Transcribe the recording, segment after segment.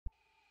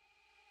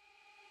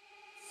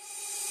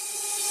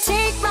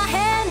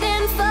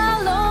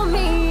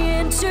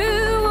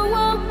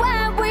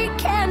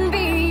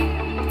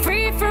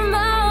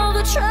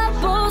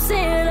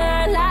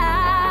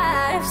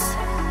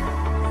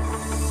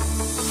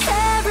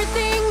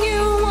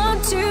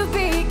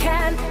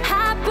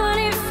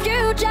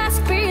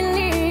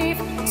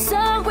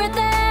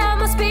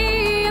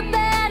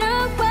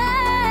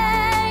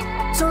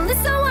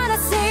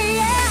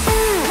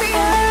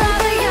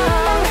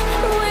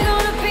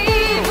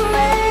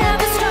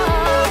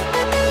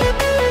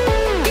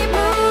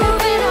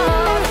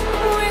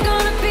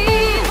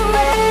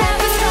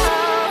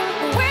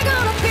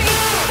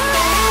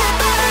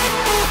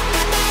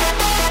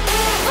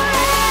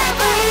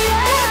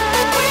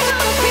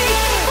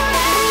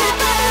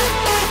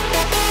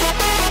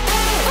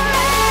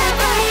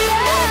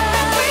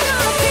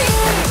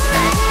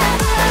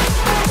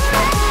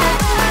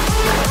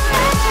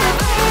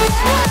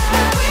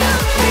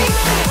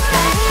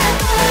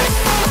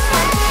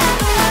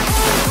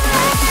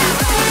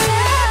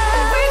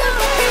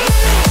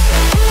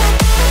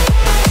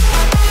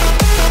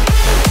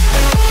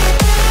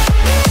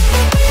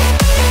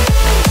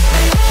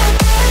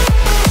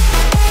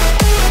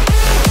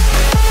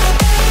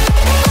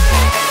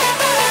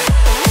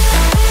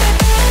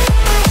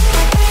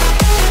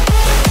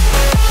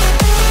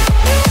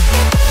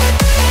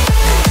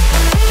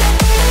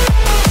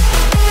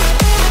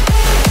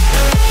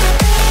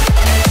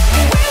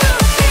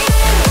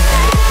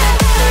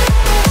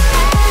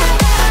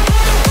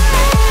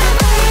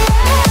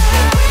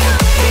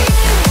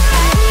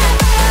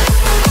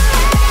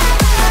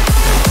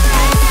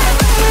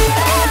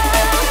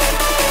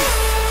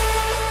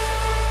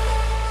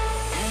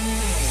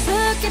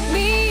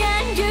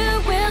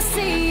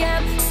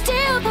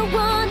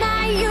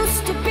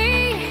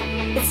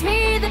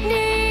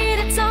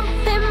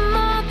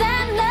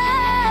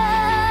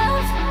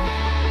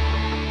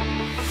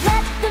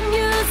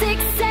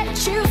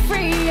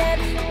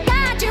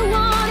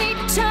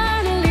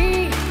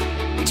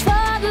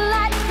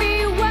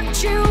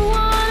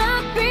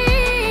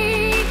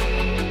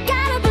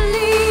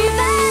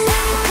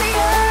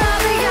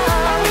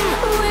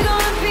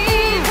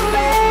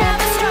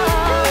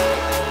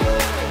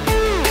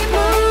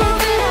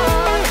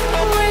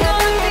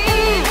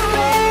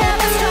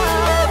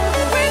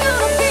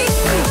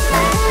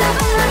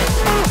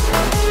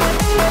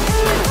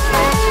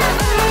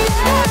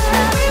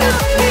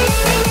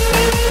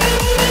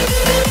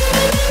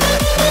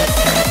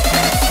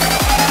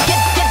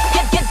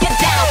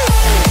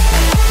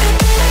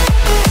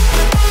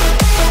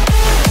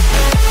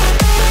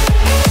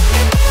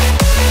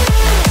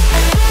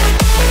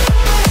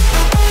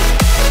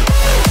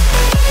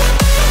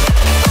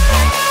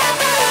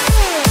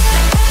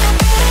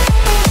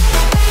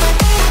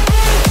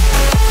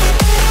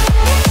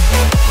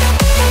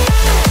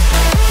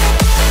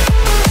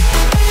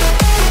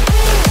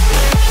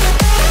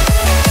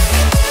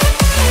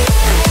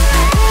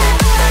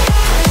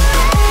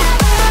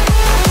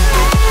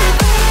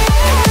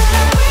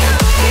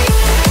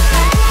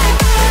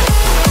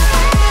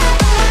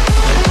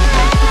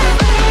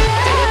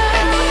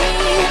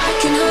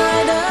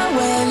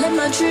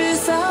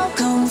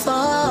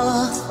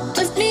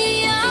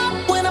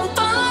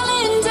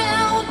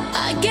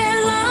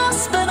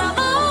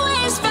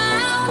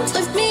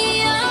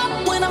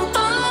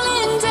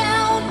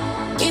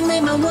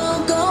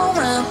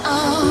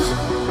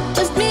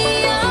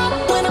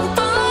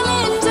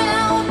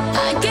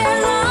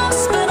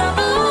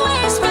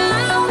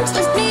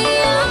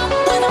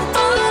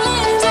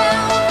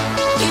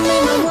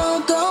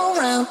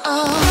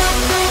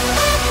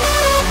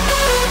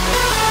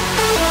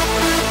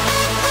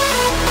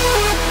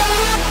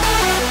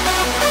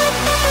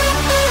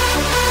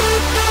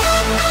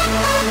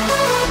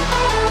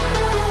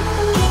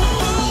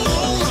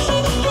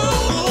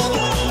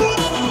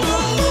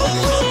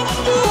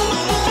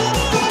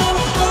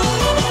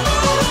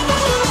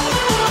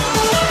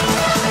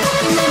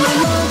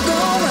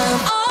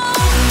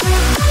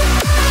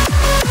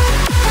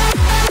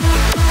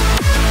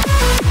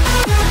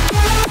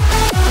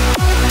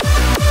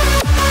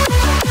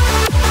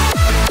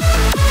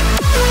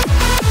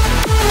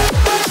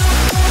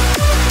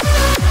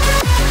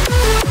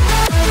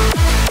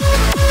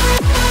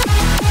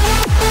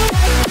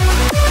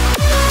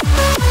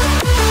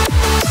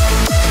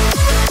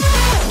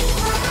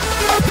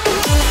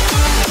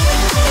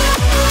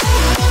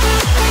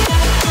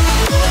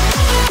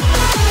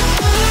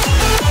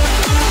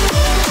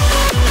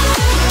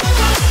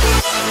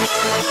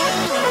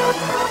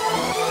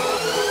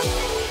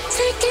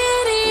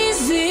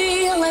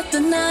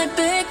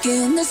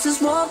thinking this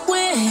is what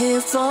we're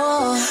here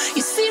for.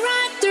 You see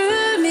right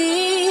through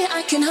me,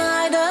 I can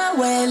hide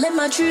away, let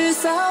my true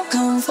self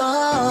come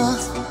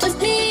forth.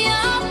 Lift me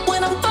up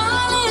when I'm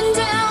falling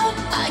down,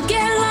 I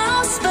get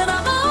lost but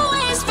I'm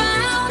always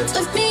found.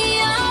 Lift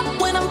me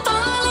up when I'm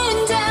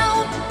falling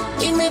down,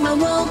 you make my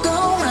world go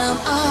round.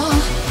 Oh.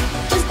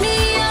 Lift me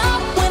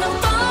up when I'm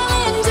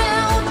falling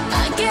down,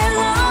 I get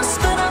lost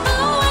but I'm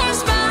always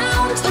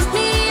found. Lift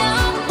me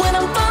up when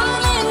I'm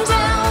falling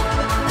down,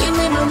 you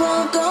make my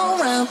world go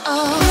round.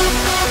 Oh.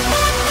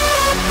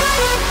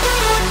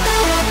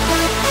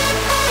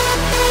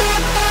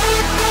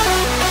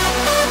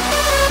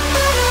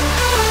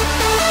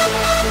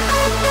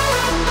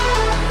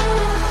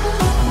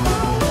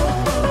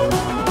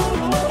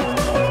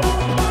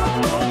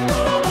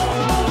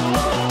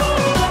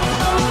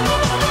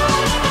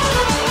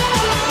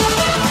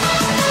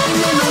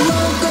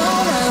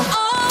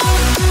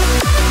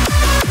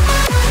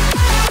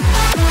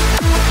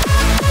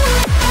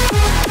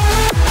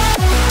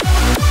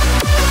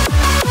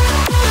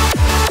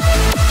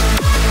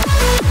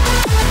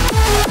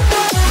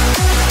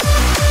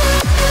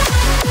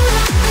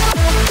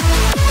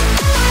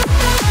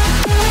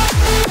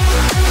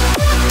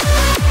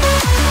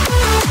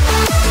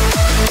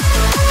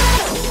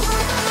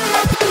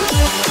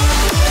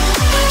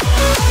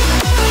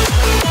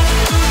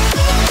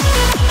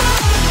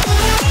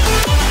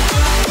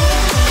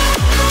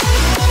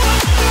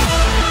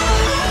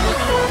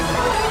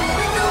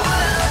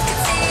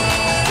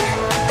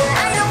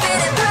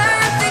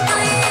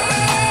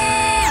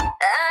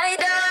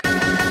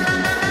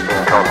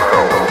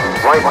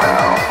 Right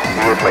now,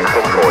 he is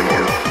mixing for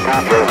you,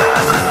 Deejay.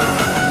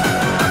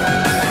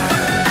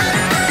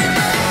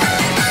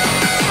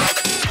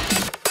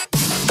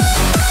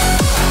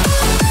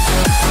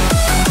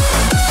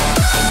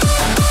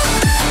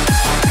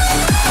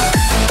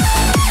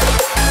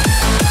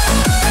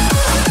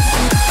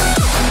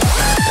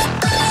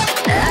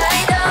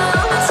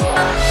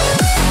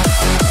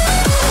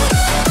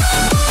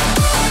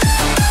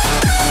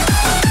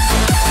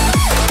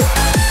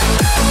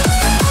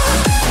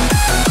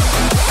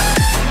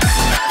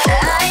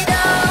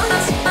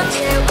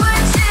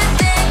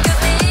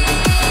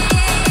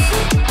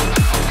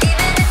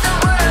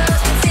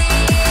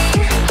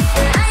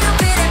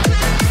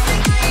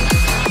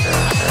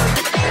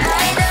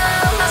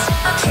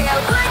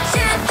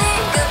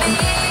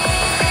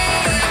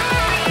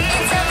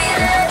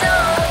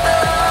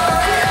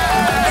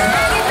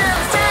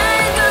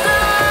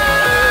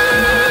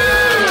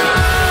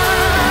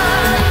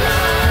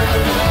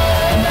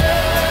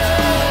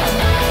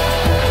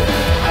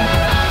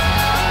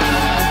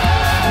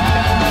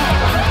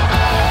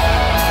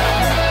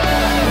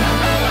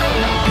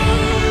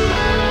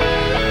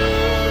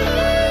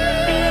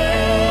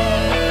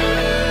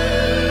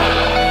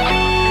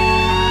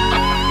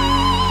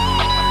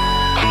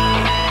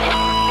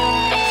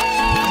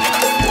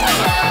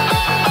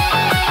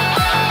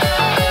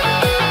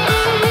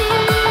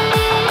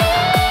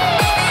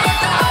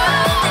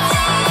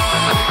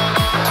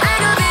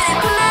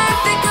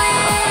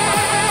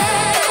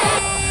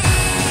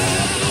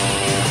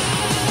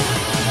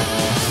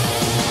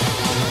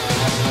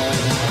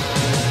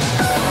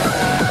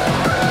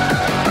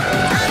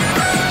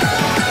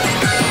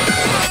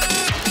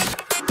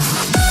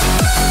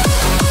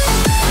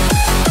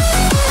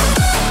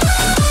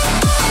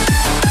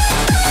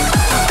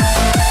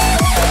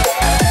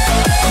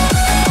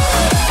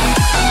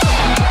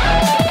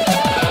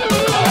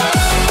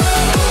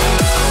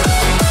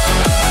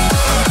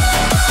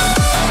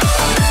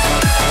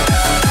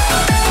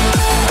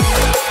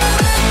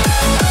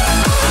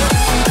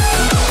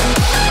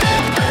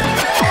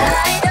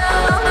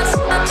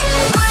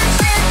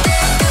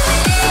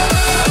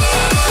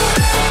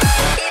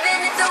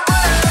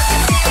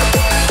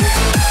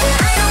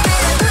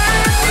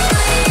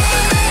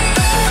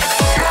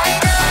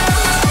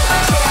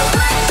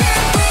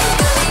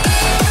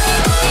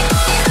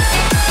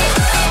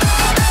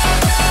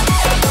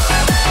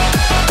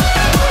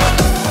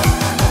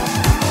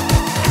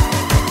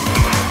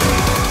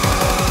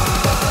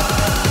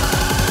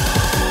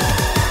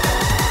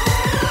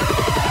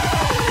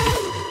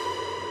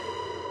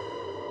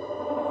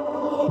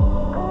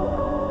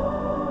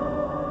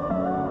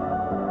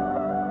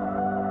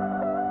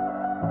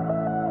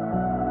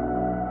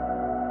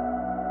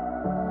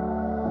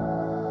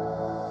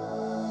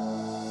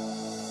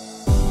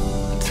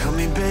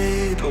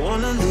 Babe, I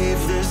wanna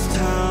leave this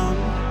town.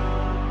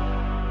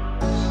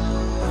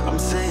 I'm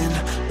saying,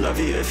 love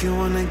you if you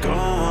wanna go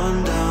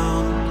on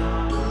down.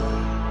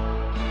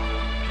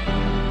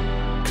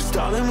 Cause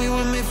darling, we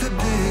were made for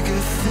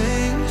bigger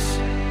things,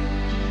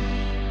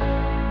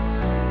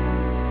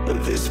 but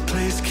this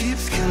place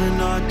keeps killing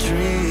our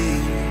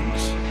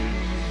dreams.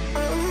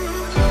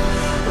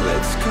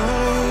 Let's go,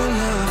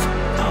 love,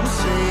 I'm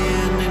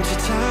saying, ain't you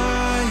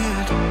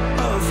tired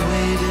of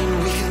waiting?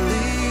 We can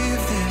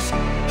leave this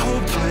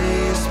whole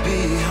place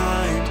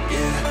behind,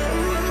 yeah.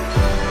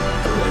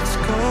 Let's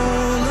go,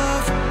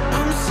 love,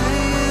 I'm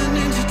saying,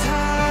 ain't you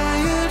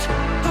tired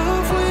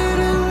of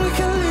waiting? We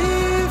can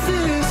leave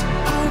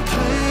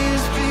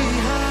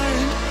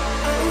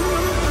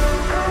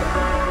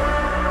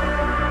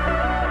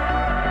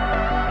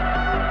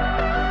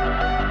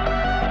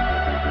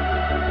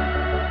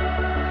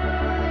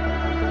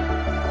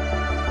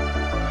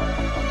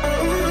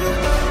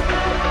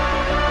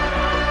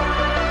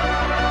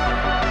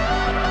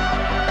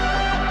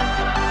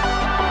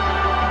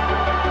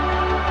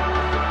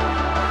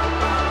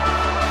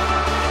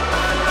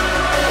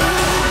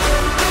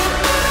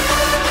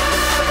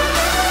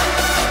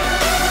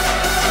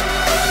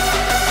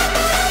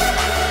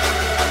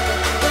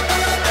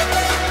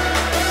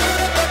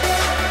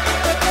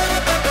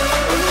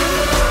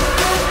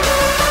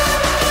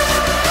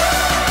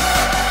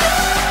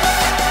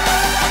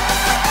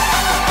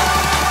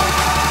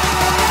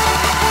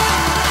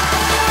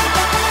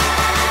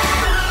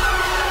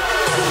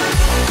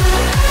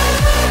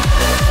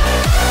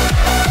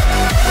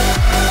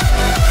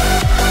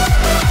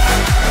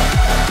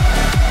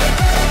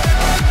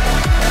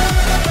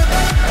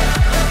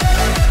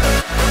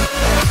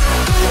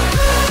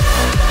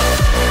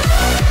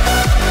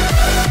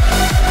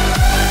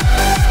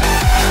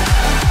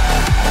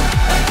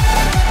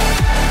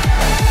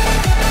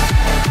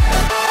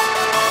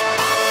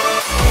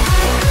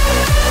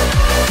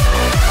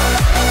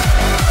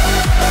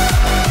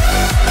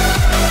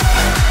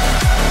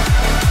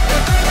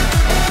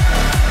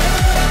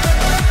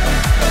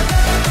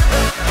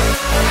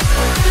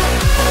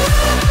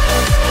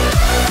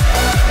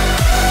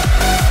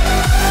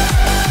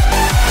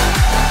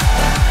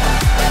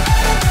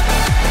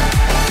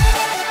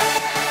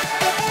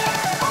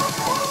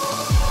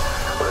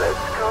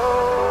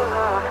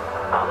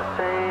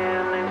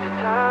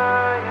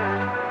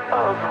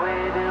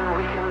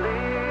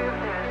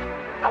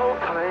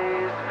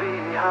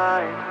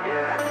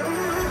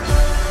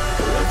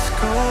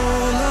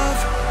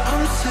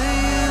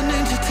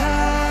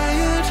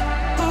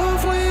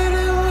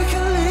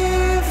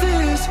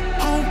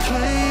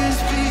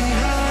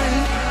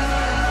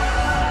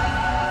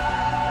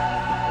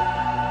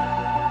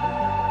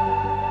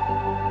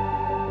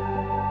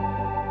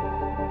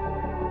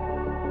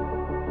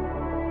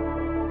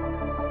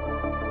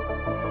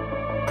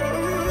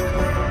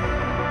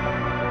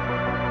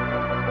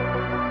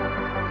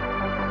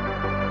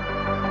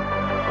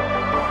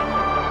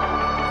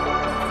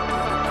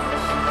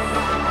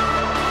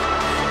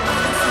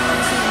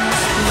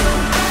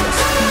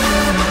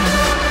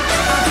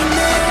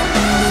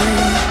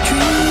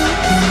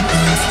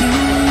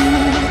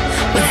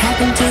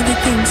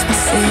things we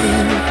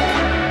said,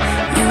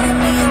 you and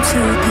me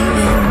until the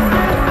end.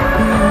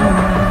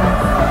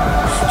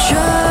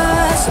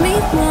 Trust me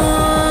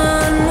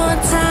one more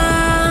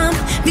time.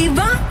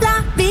 Viva la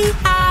vida,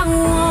 I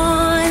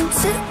want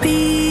to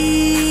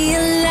be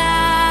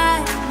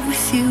alive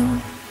with you.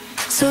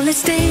 So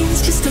let's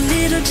dance just a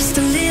little, just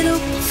a little.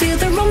 Feel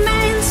the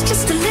romance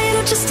just a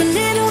little, just a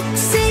little.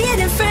 Say it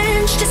in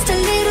French just a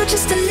little,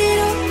 just a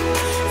little.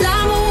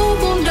 L'amour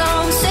qu'on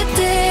danse,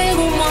 c'était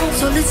roman.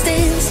 So let's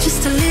dance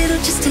just a little,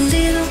 just a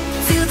little.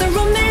 Feel the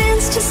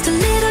romance just a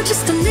little,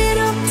 just a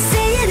little.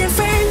 Say it in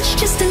French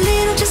just a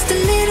little, just a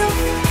little.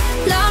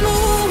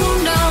 L'amour qu'on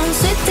danse,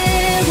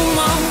 c'était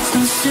roman.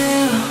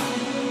 Sincère.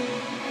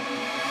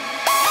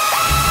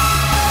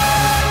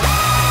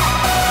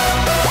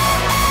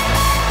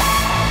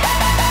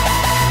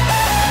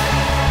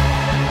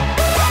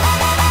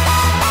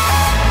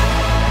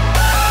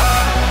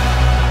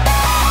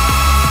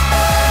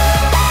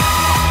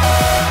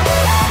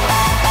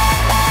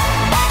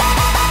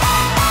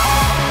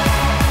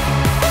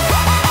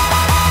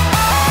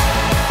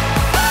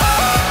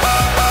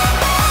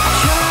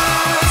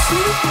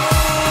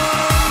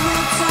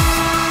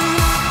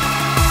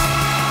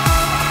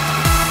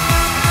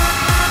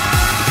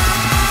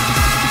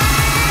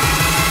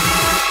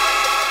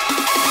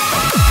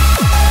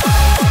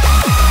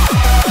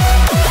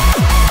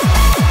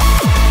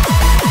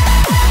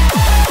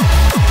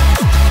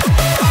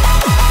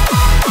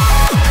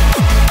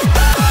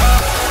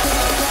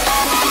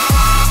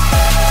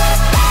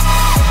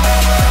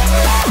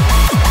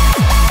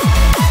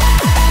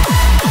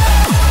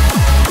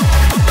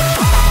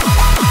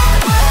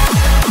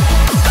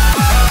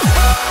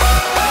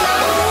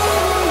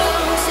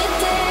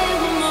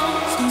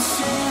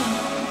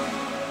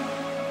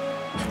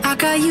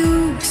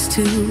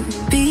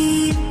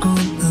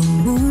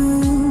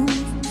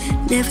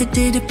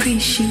 Did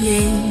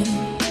appreciate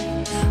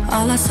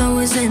all I saw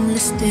was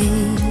endless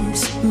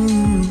days.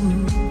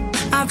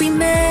 I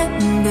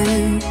remember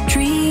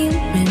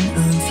dreaming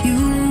of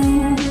you.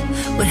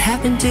 What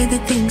happened to the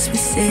things we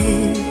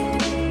said,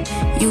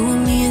 you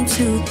and me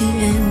until the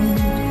end.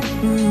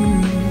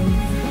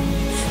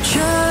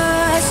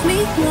 Trust me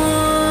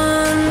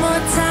one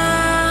more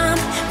time.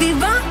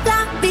 Viva la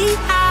vida,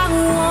 I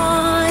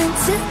want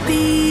to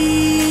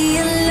be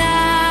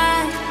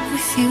alive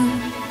with you.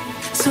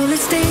 So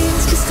let's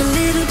dance just a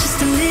little, just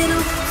a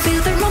little.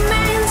 Feel the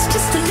romance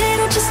just a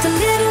little, just a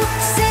little.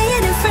 Say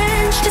it in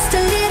French just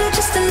a little,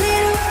 just a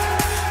little.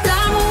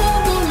 L'amour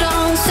qu'on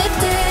danse,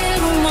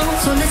 c'était roman.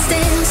 So let's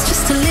dance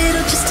just a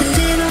little, just a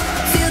little.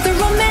 Feel the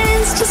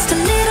romance just a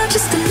little,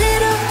 just a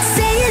little.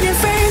 Say it in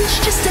French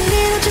just a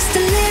little, just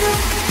a little.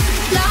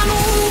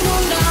 L'amour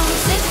qu'on danse,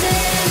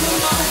 c'était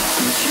roman.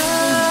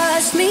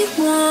 Trust me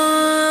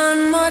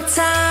one more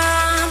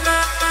time.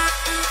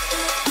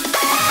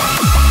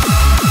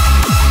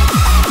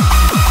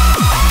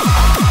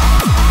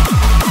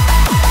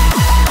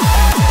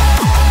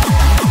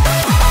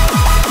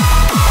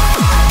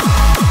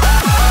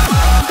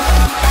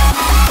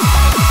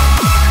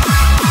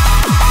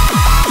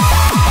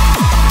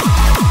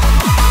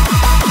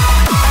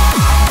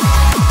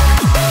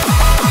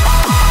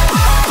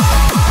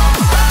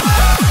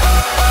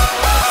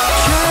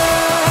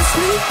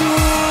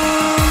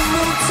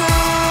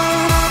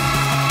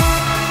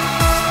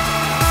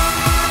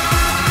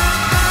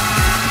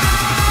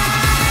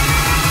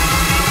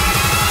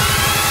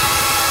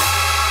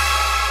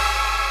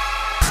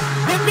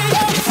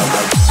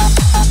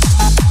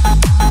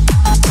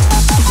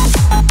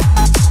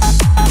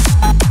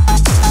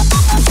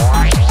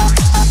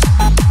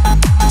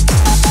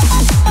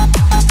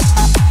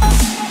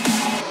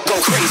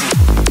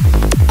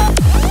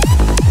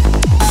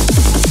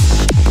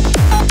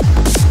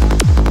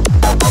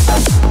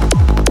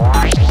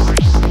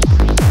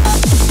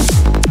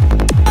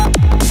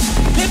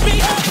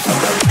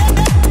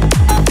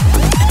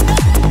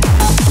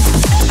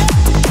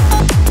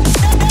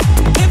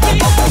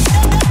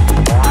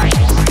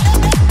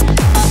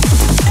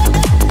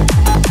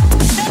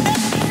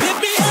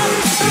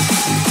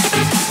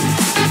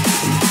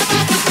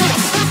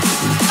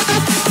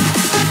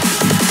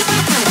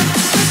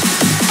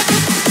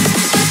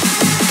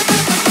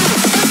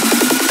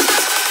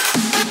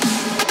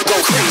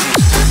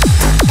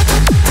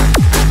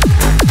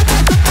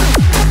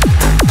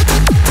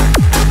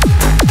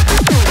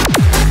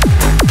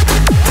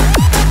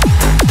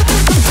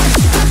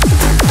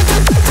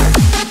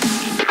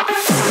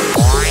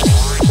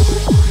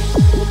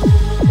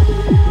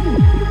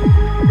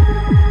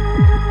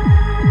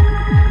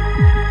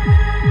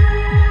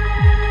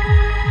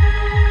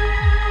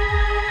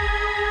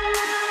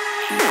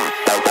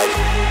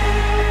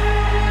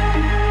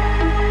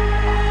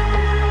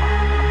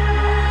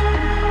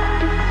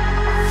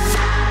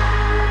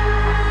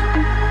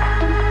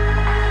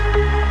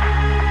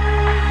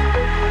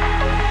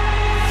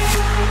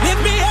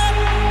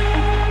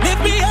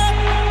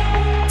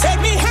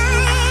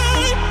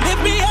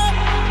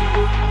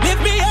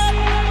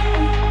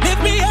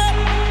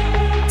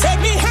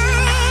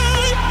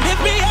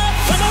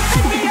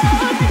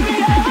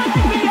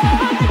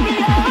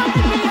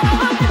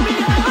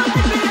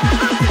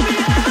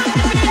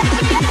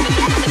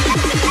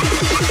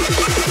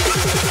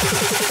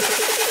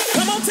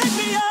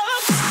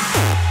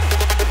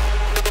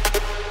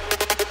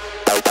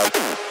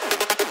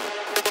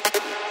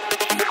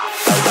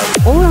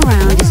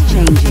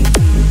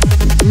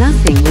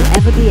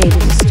 never be able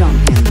to stop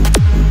him.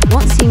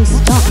 What seems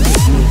stopped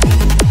is moving.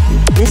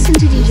 Listen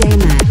to Deejay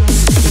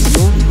it's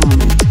your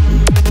torment.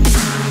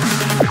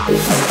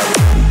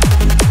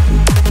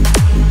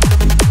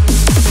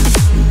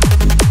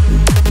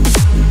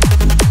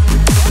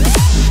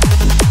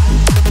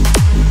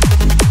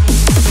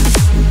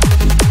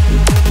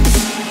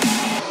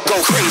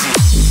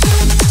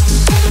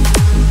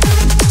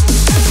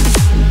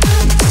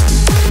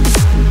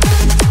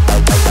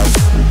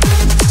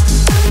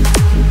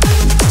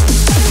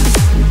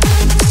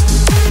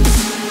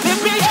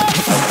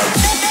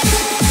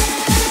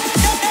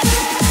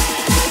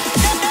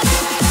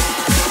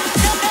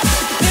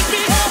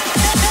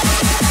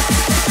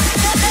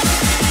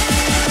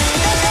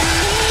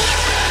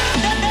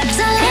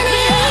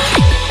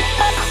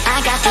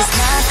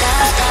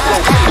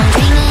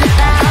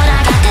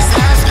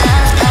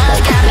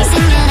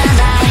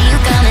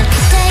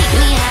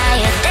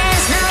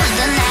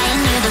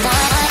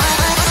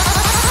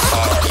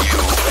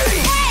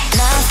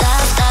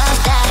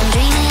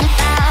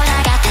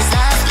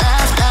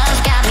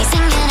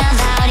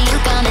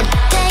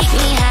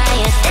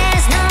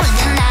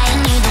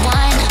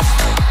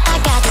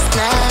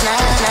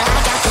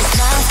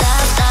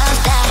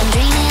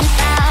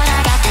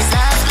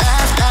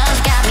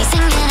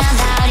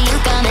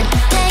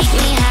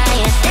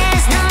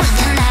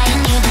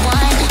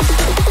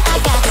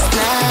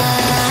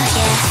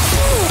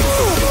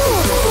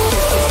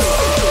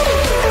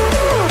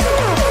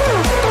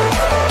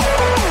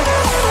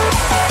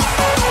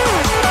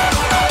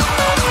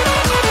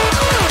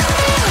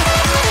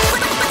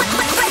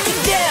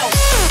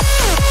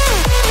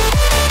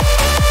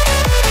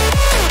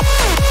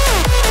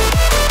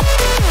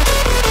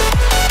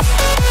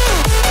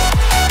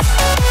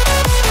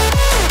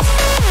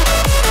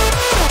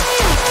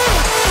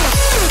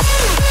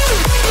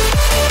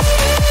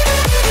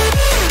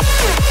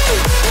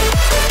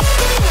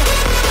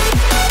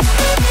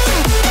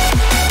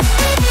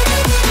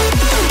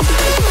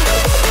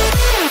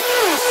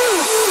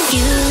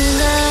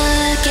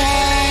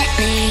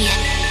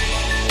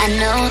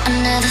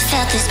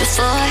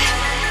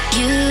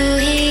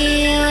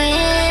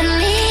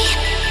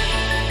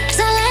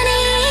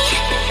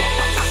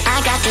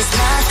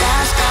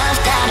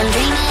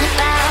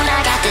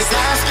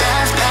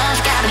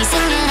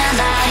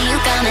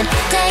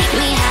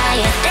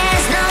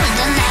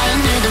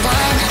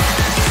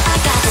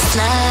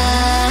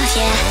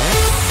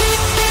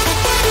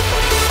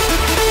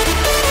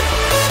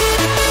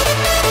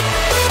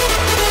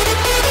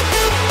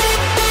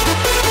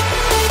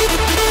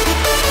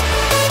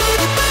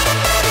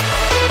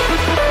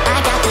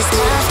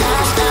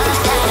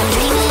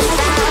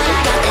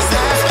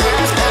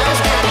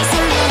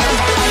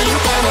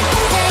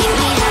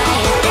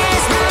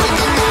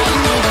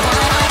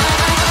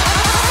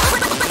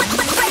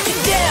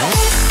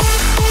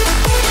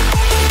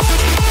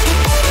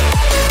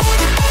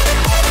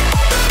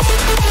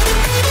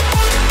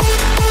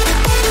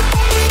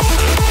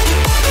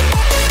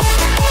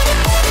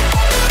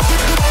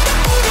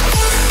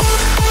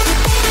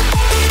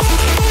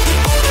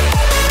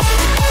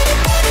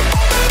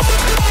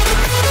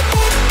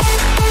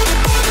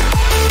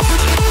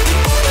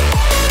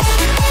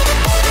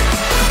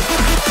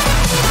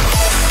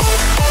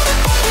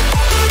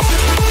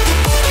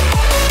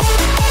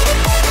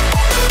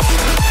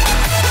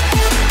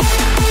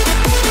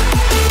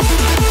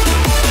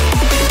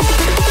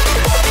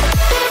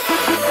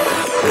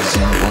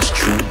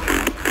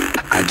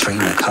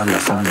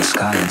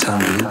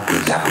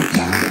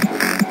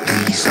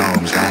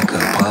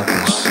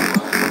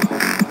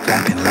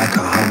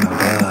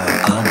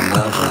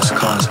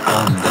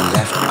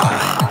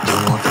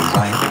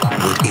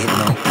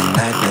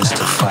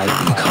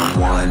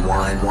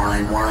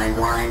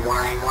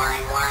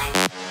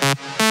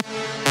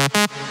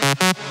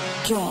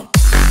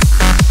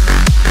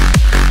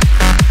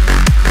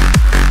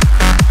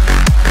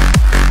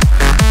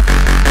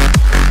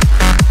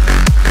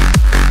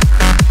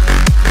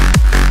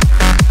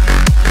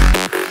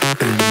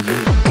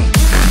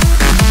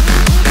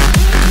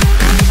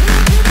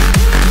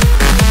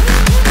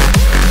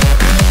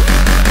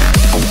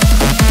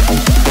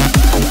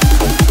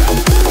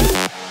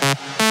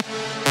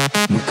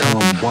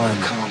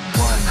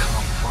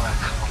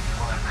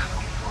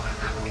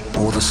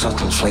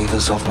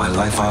 Of my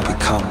life I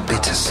become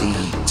bitter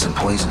seeds and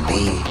poison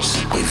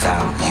leaves.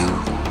 Without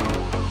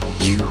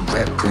you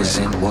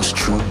represent what's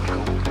true.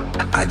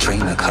 I drain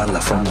the color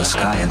from the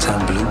sky and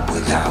turn blue.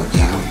 Without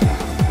you,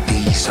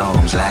 these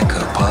arms lack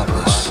a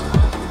purpose.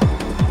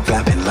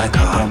 Flapping like a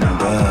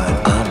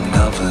hummingbird, I'm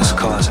nervous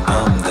cause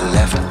I'm the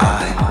left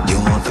eye,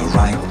 you're the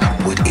right.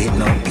 Would it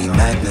not be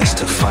madness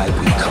to fight?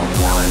 We come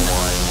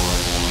one.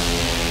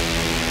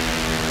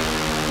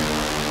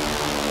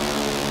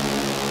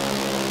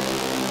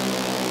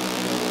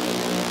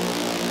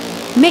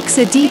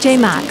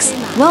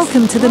 Mixadjmax,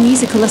 welcome to the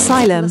musical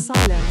asylum.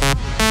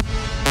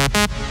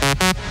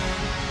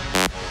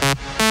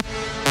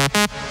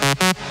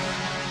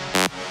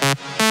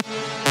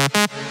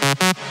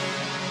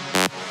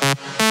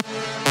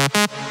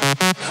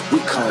 We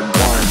come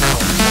one.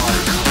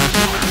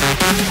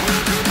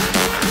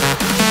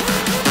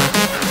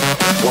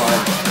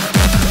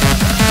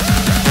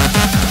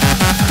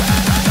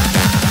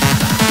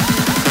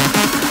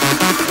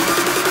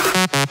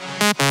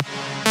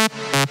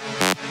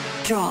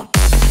 drop.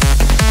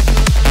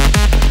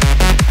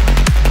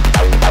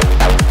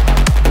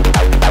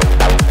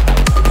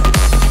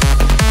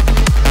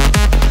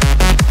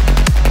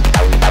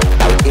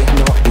 It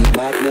not be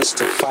madness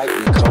to fight,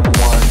 become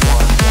one.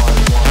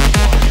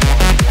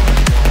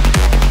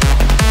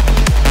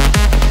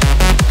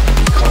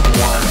 Become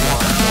one.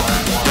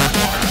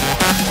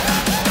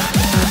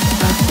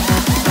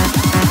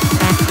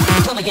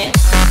 Come again.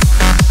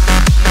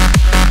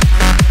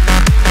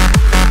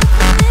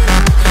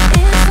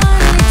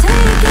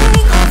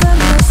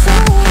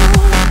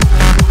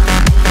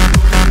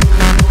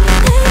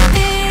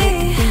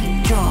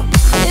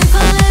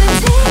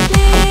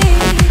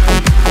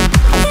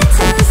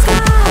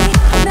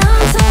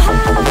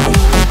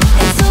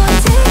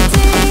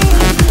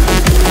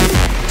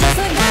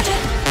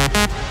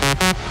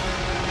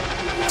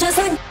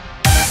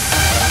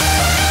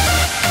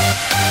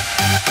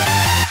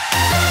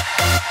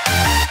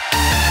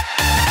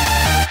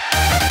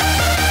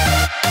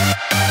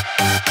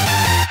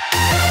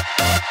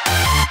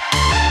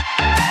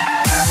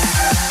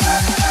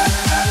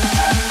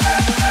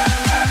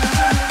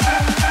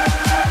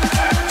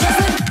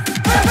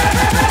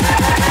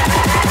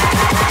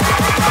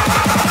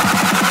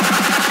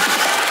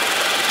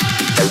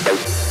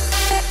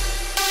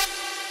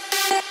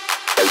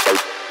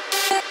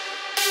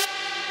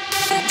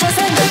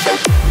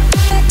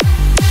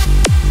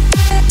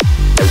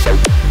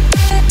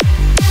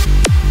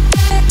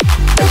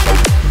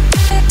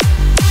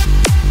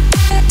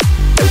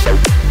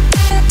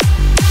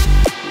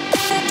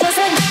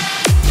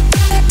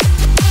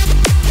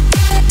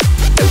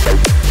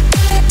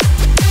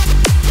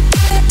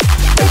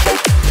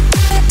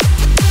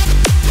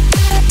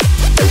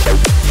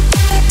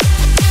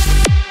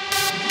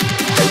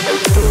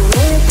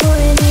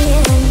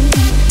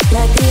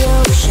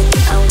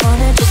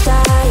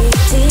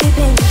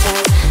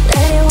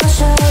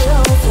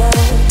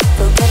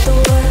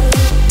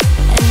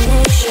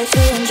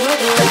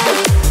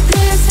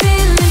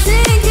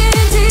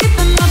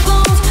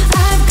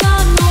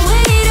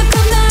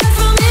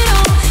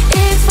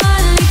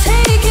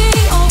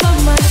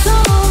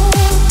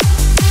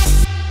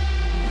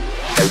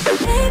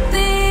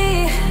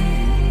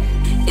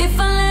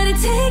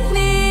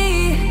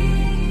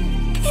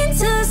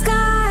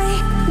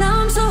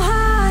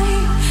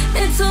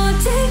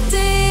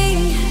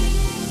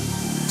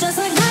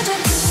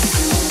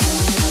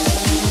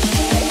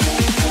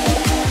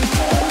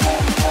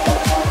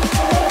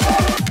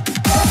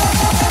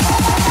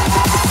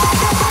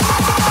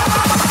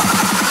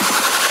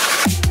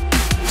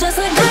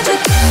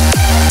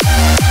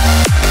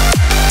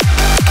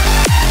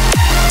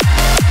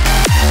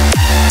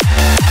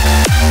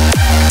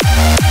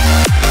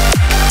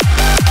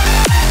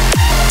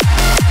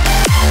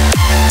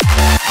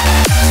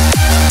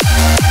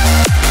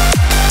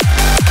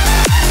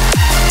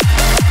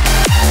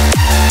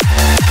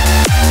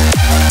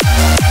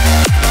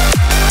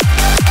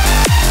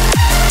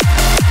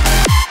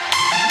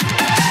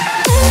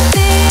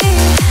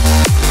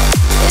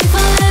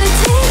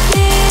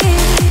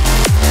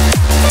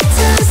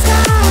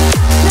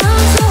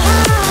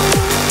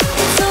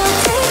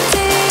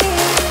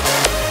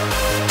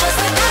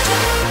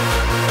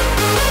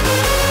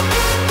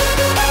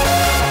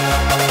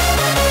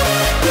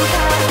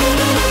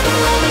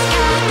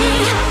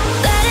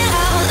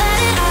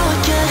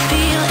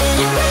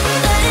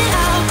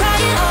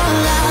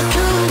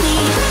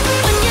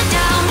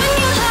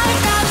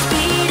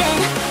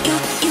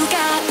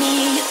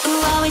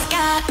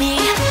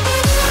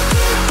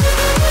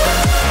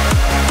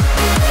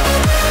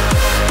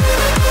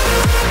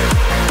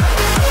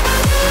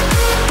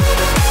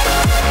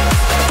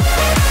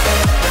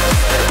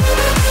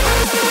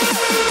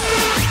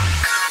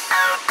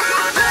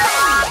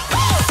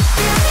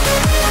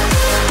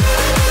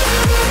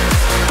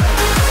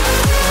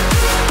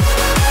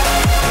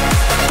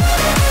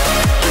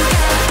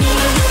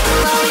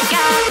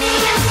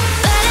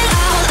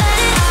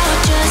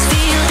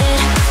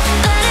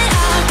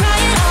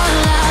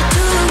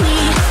 To me.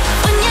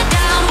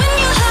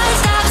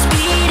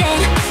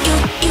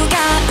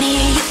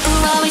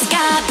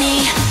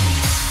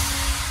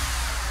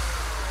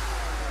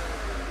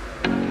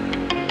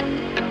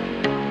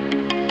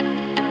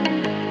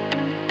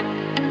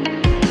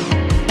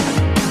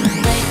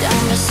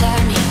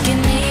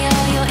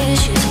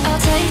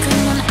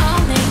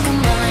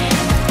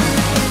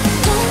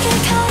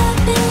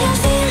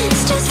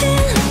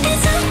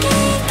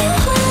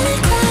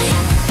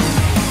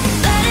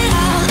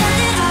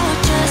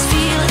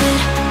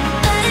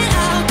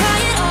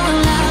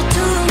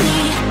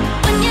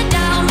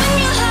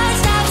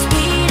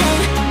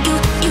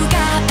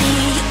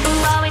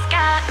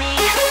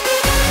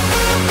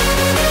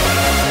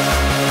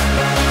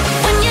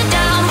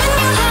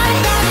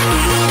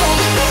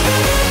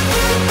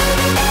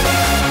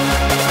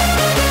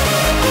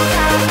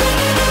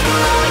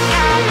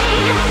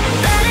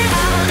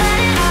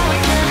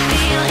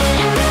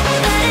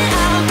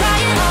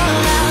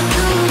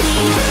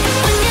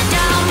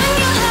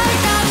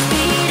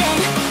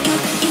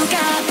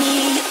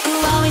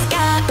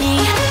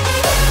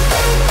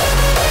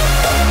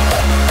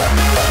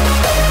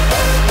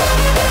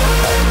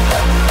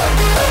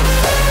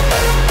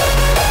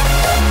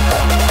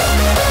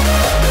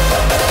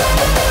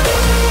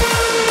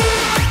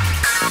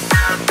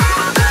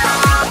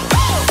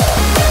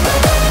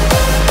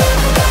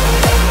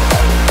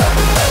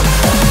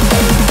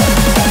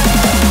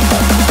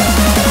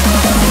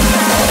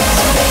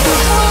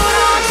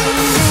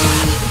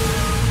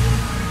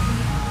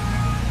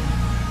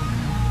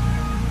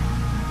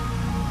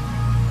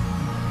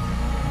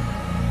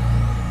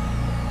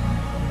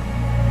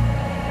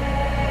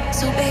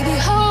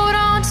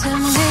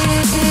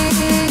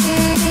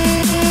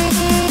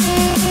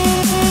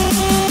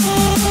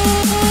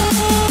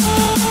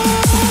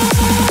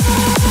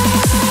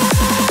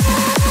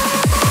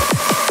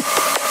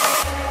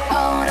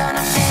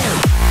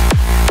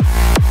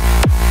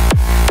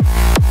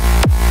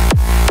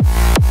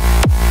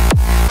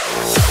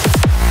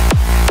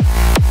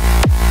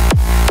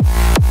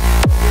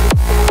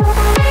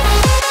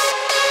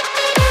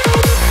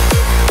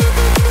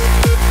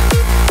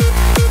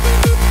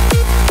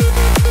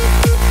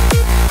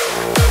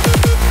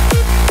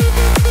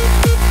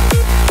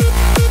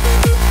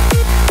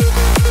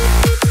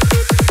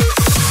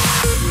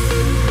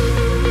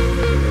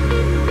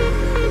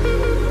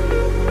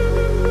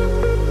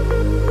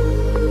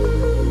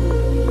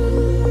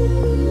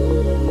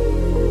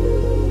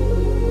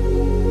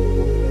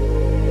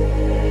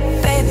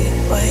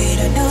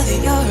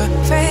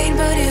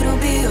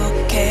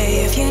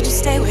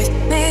 stay with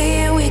me,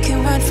 and we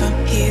can run from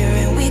here,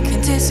 and we can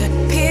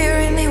disappear,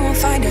 and they won't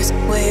find us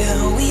where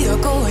we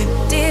are going,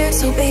 dear.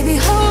 So baby,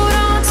 hold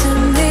on to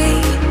me,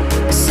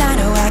 'cause I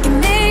know I can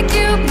make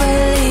you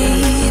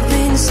believe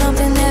in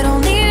something that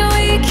only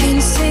we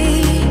can see.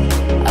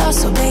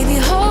 Also, baby,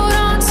 hold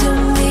on to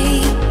me,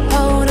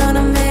 hold on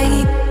to me.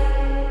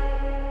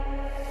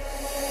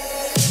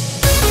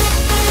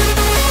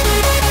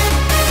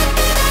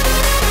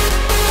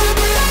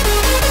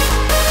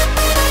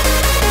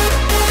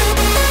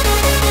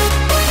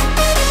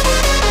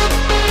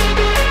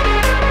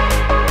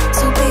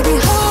 So baby,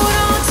 hold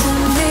on to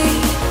me,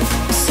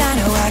 'cause I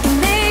know I can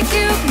make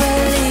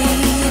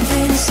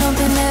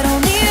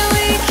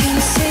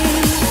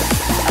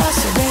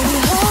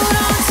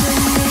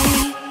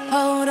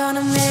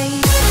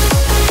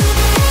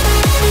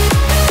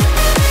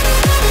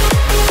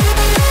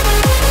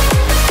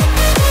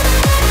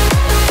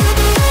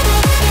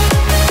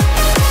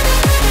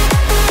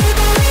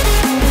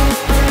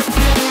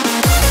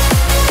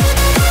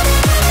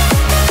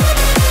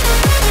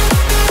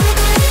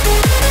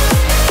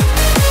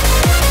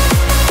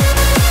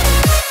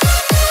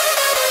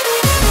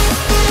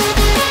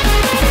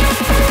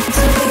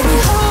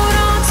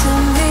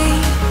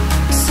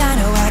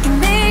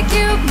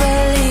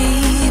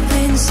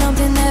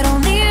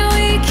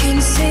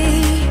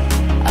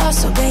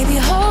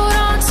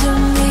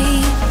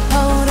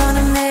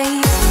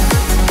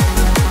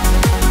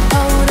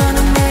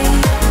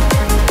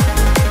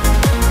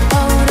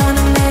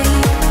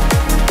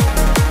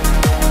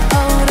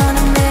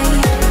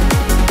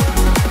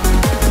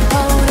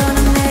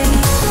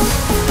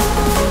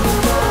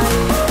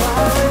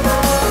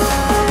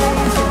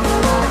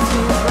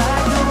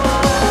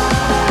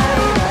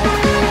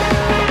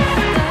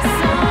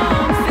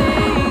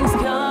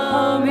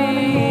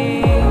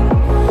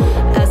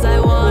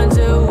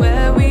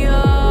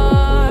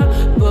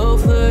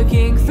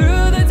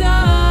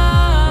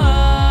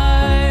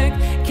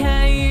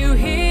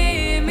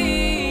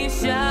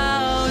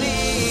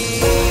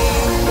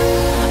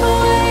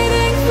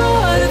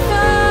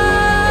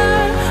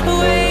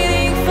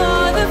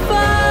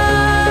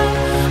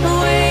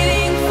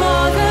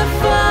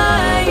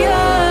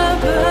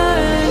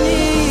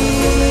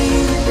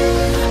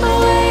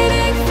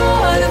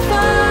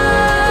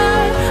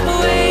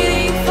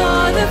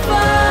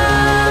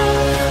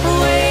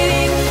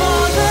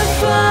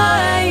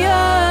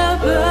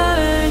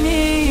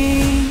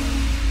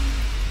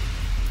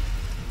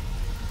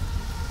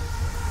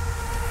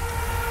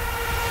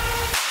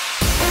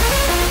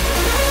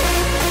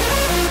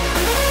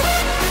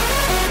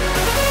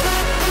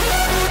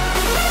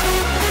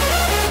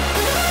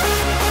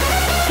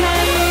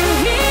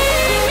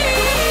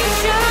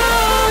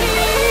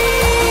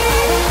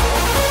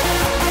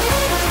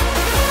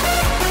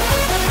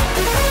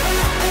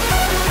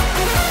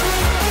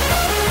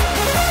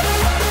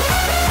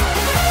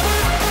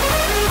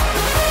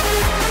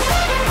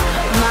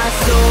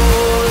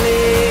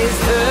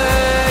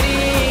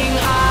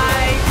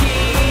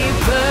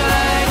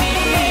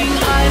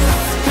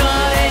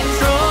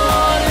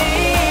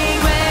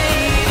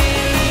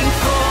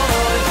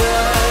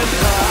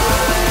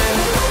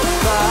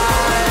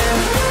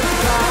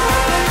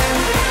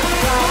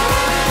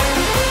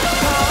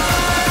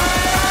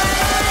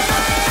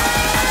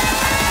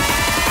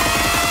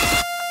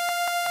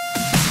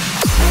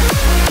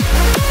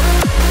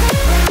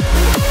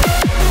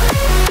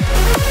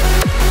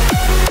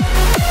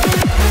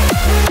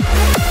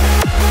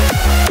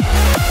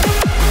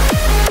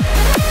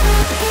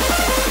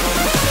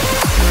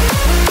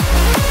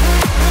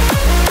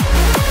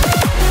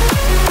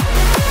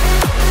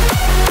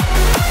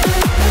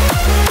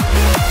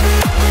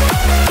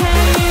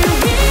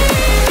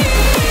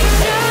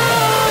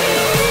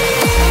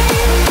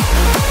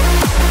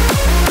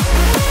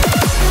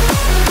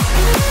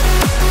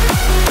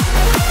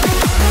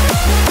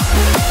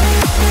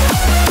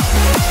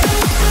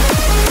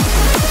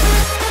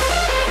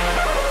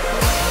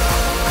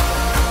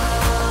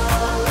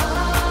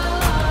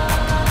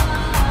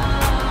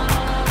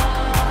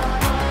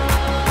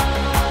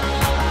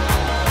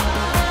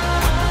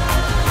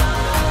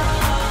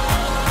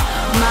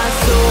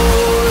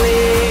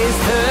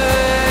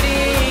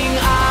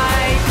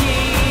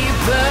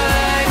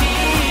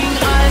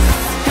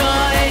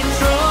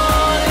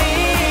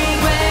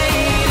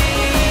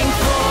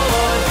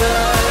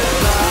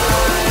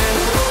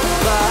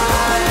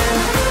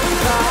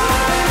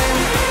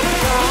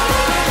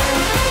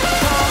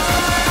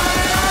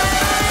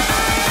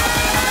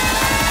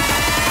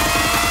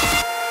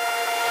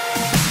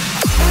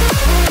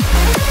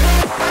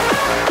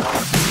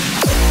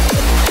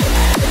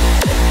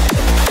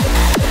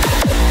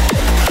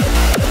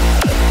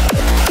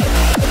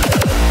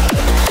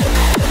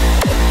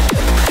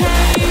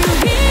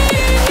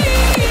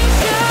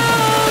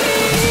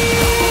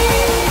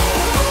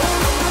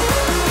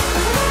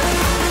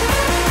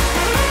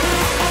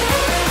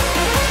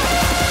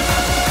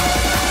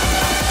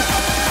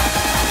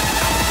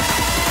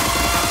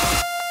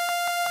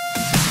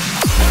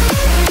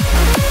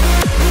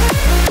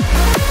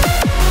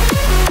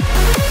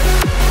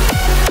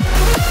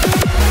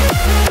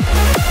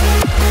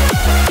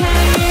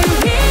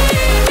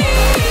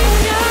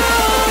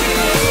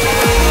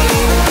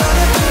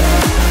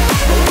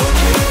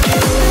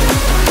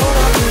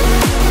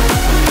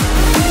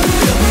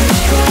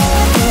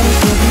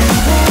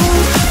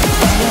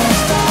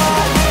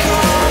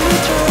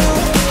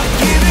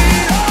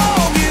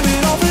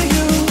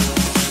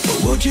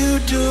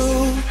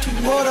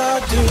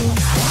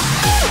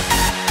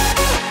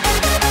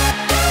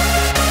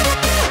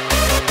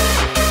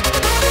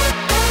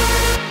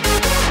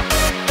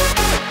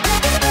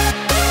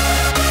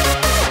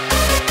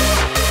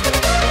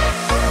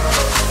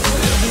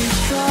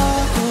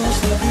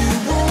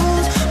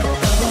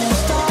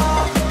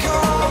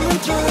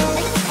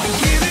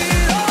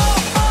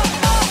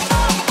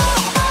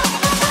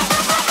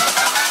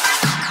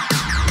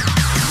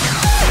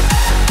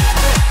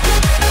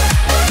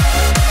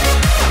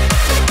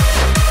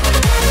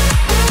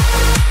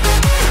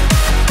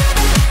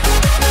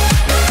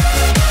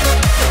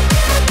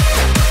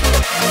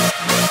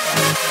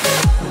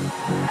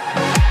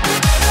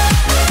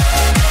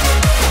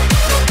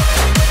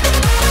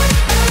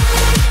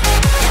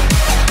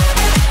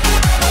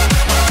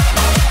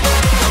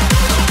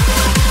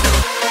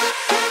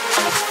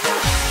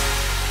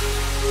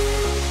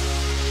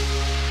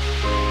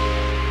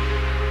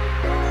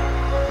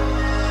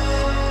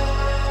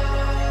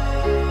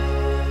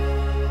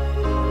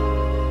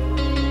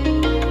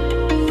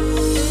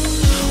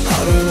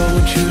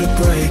to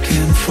break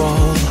and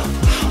fall,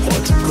 or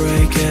to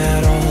break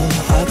at all.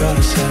 I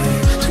gotta say,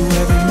 to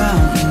every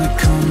mountain that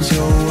comes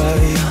your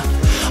way,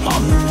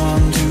 I'm the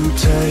one to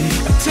take.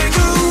 I take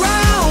a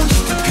round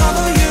just to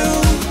cover you.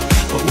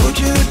 What would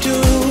you do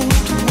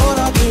to what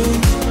I do?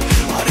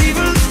 I'd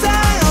even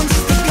stand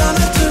just to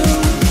gonna do.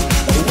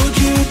 What would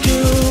you do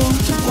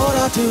to what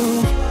I do?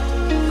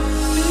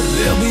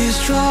 There'll be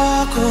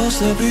struggles,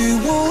 there'll be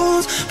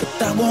wounds, but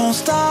that won't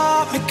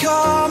stop me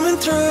coming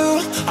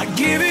through. I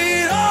give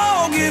it all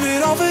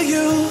for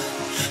you.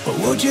 What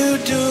would you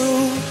do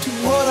to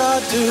what I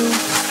do?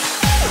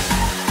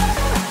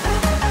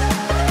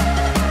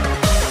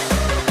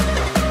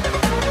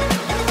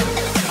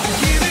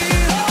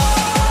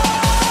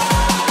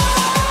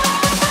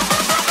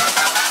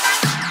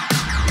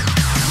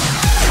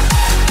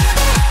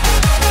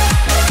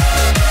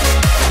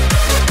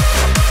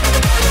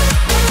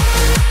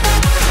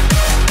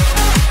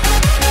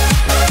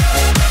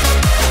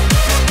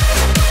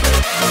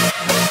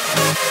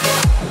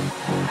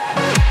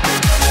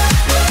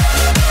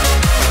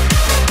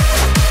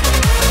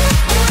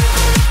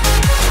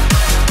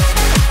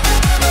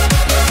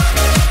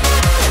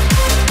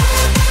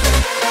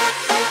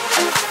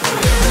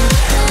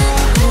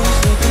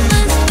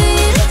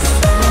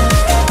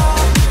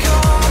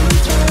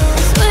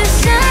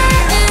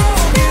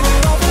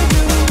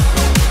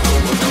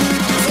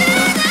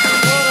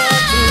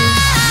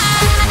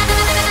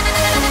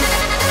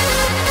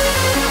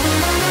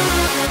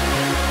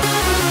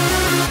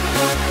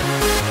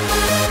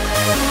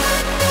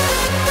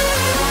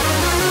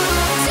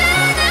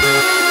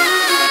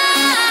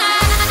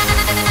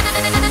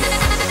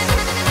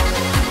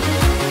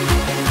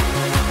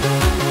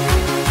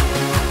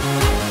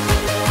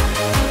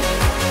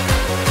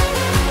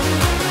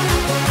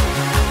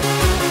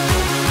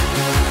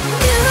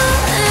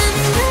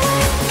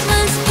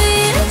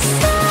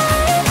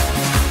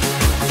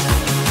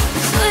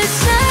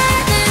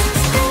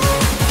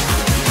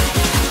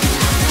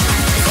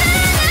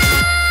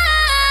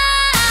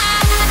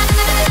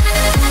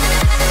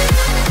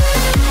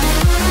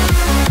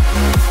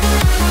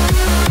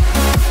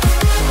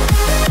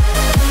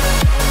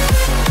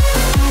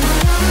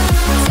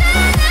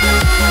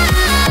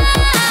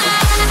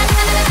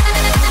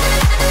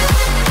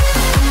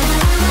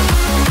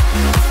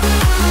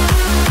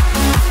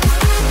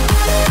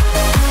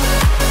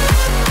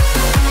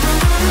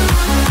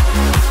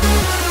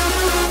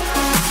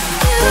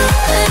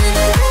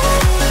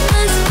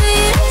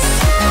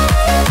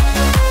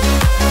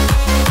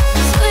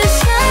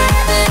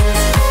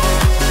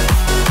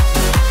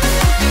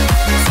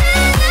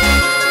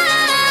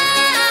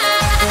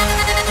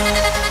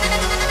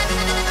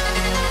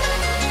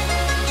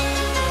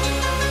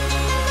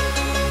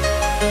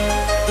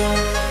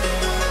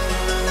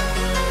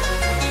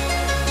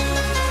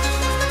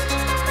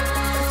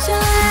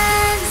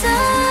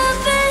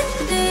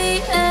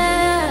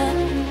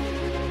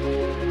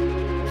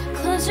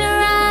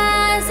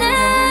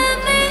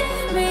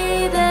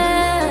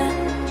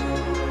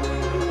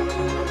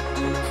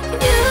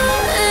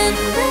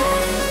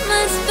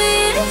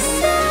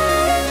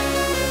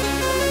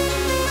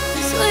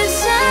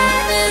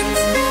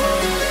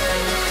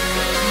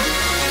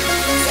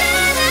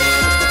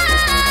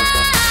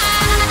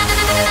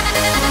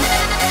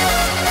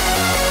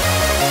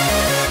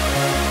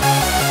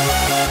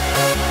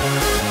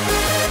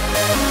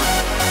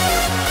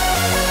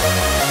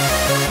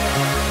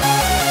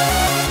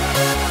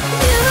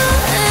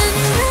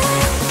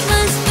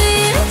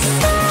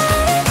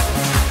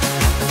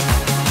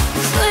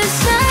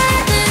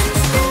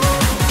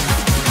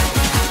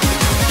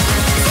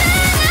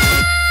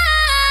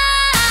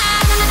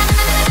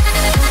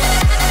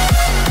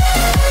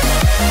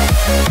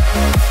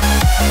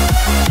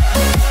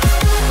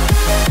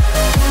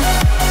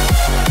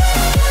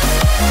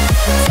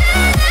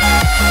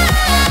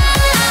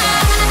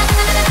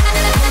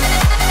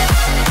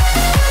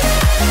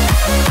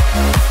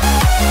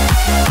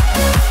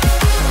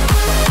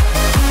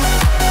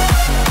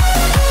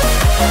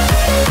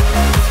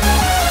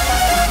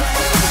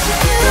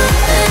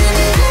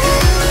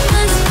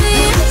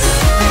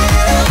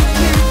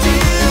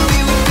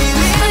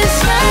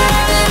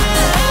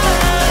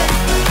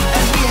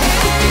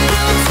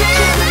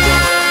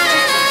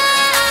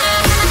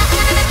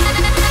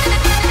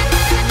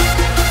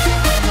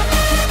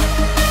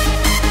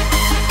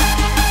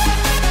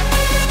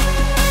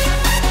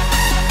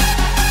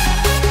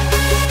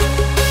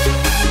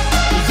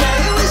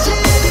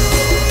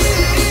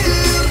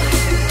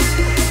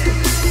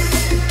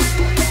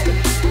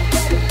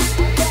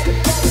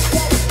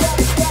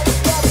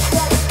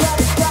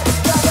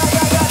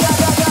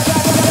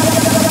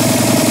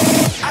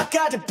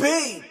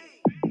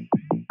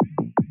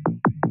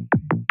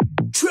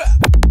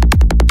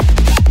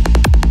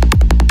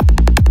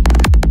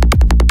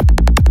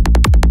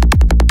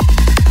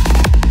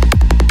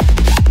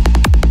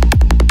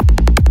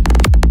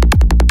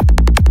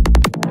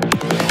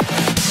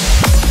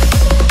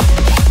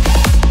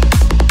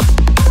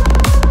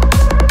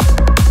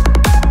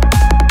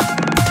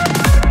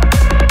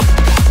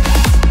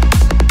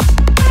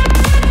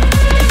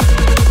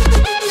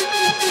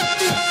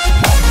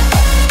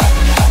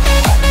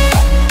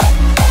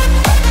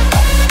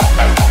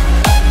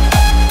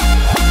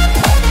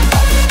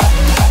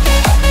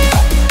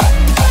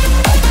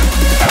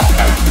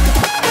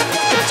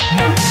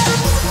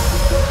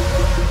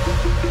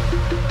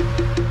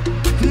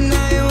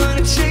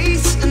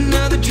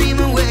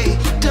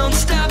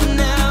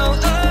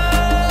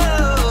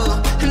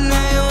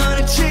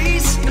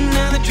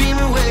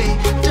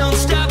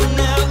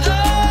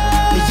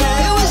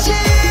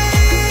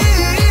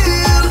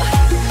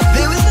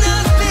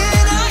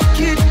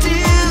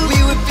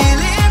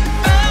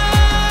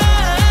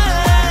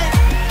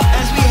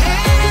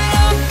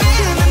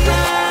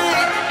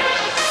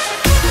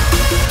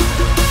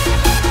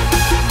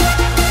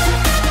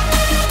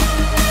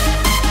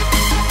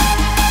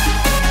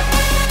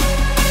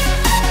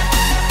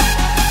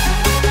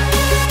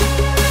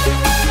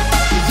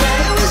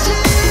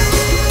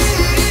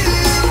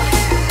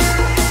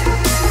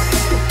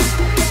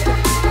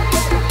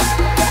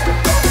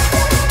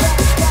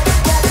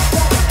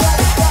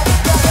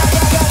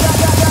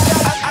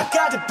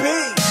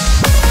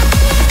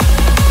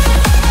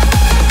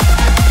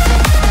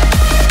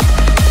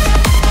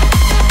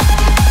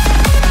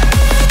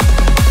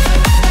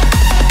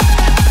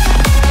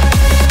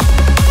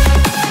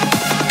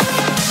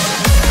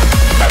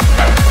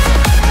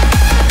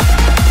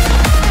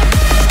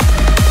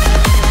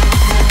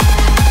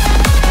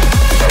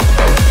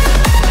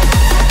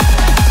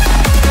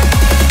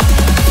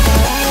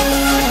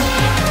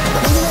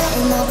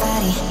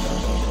 nobody.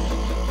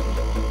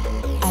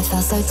 I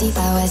fell so deep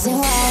I wasn't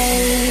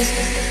wise.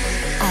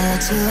 I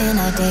let you in,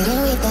 I didn't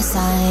read the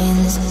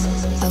signs.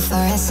 Oh,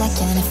 for a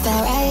second it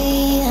felt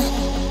right,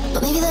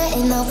 but maybe there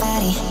ain't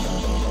nobody.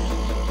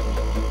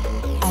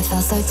 I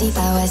fell so deep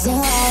I wasn't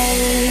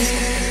wise.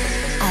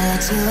 I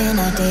let you in,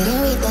 I didn't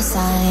read the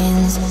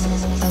signs.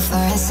 Oh,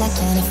 for a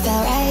second it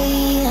felt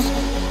right,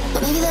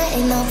 but maybe there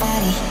ain't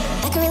nobody.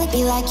 I could really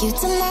be like you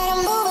tonight.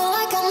 I'm moving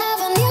like I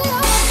never knew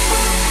you.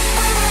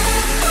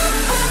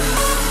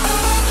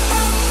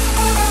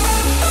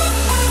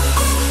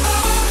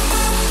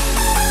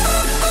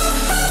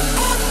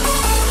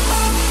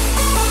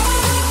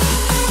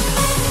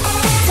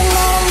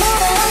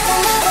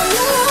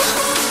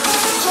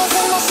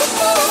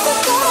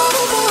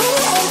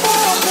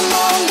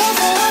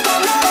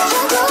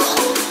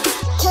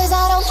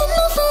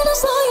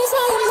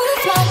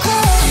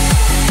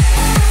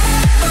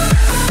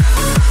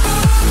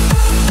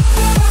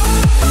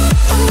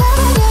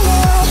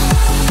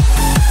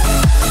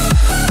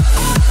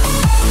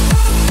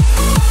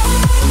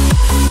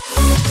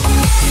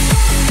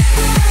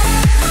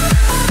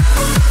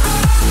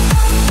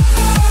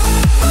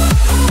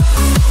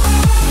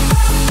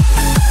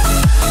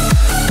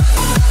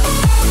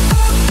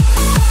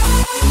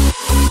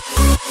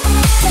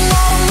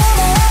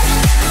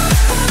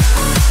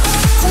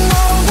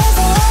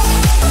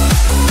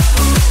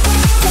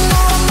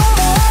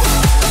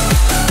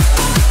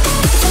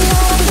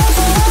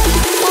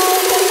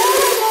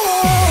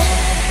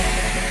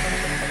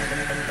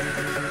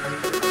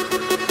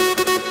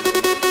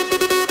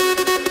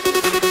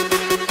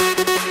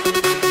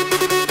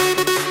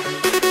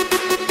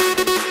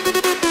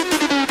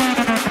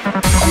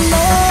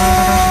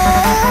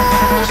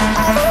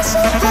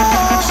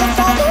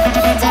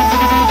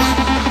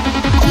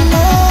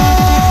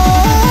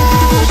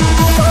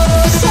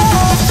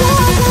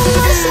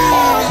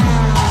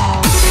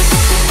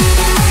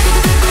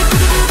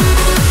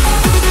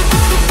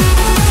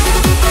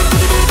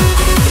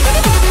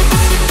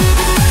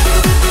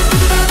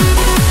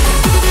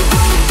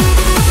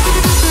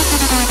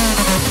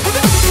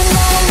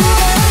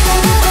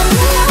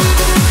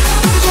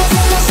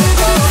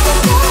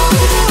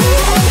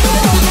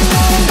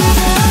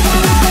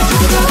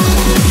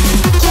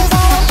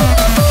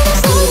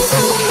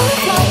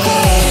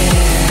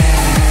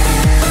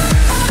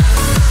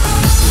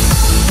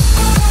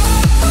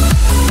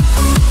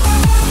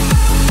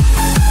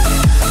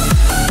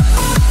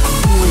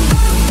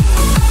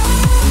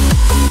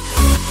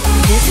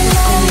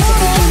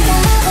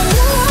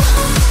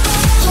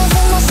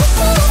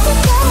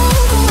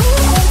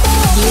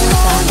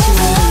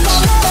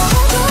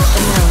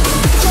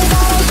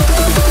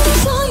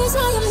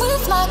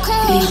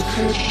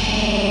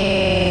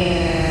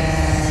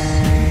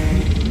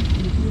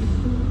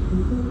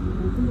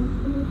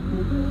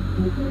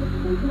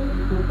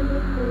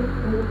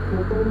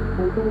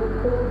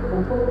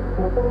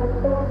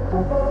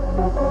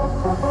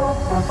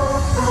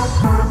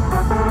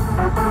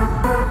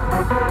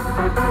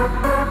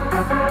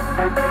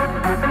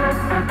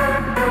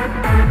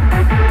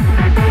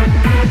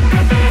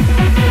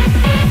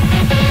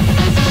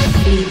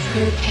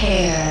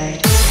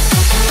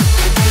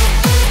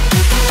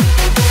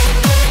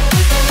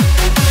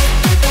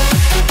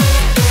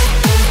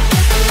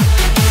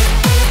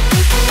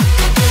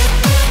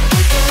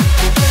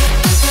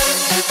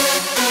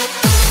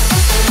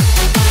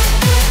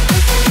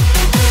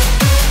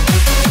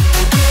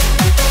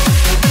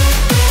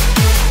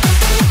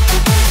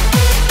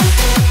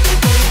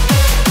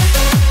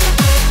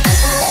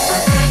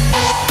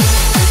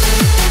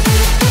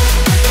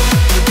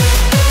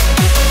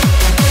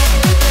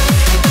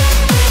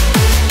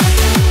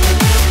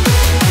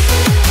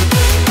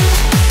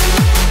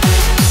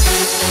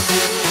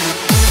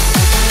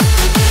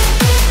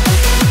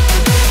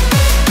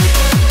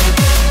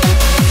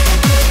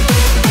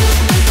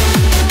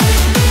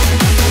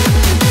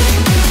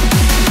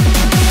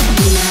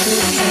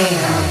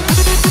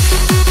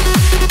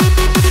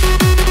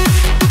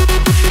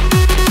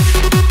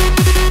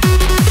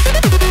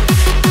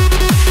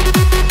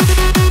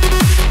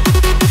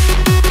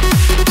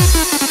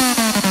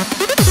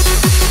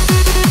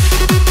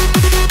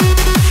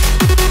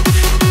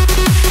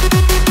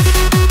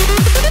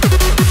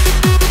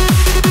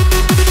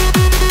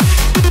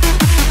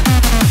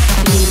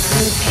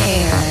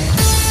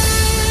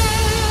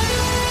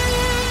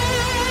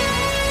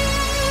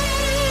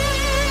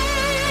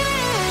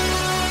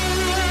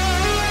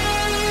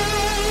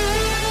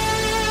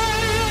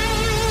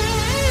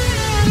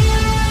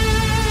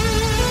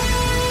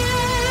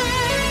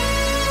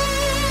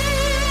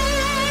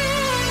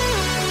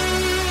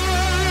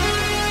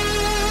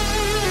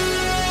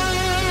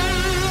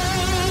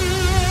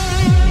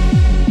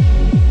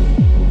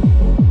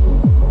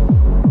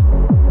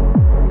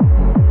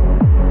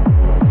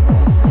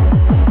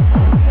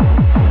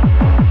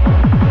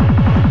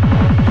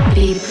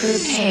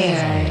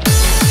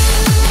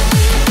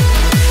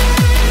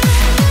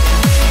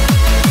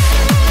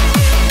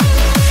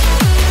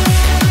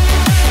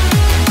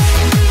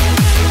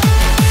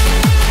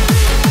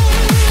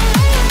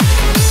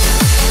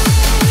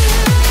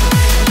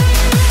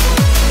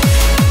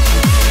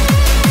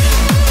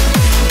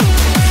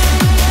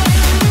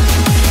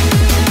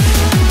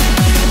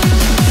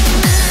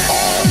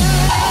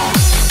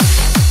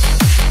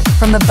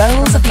 From the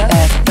bowels of the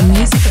earth, the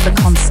music of the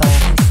console,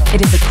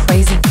 it is a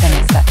crazy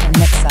clinic that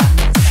Mixa.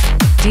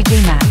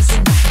 DJ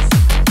Max.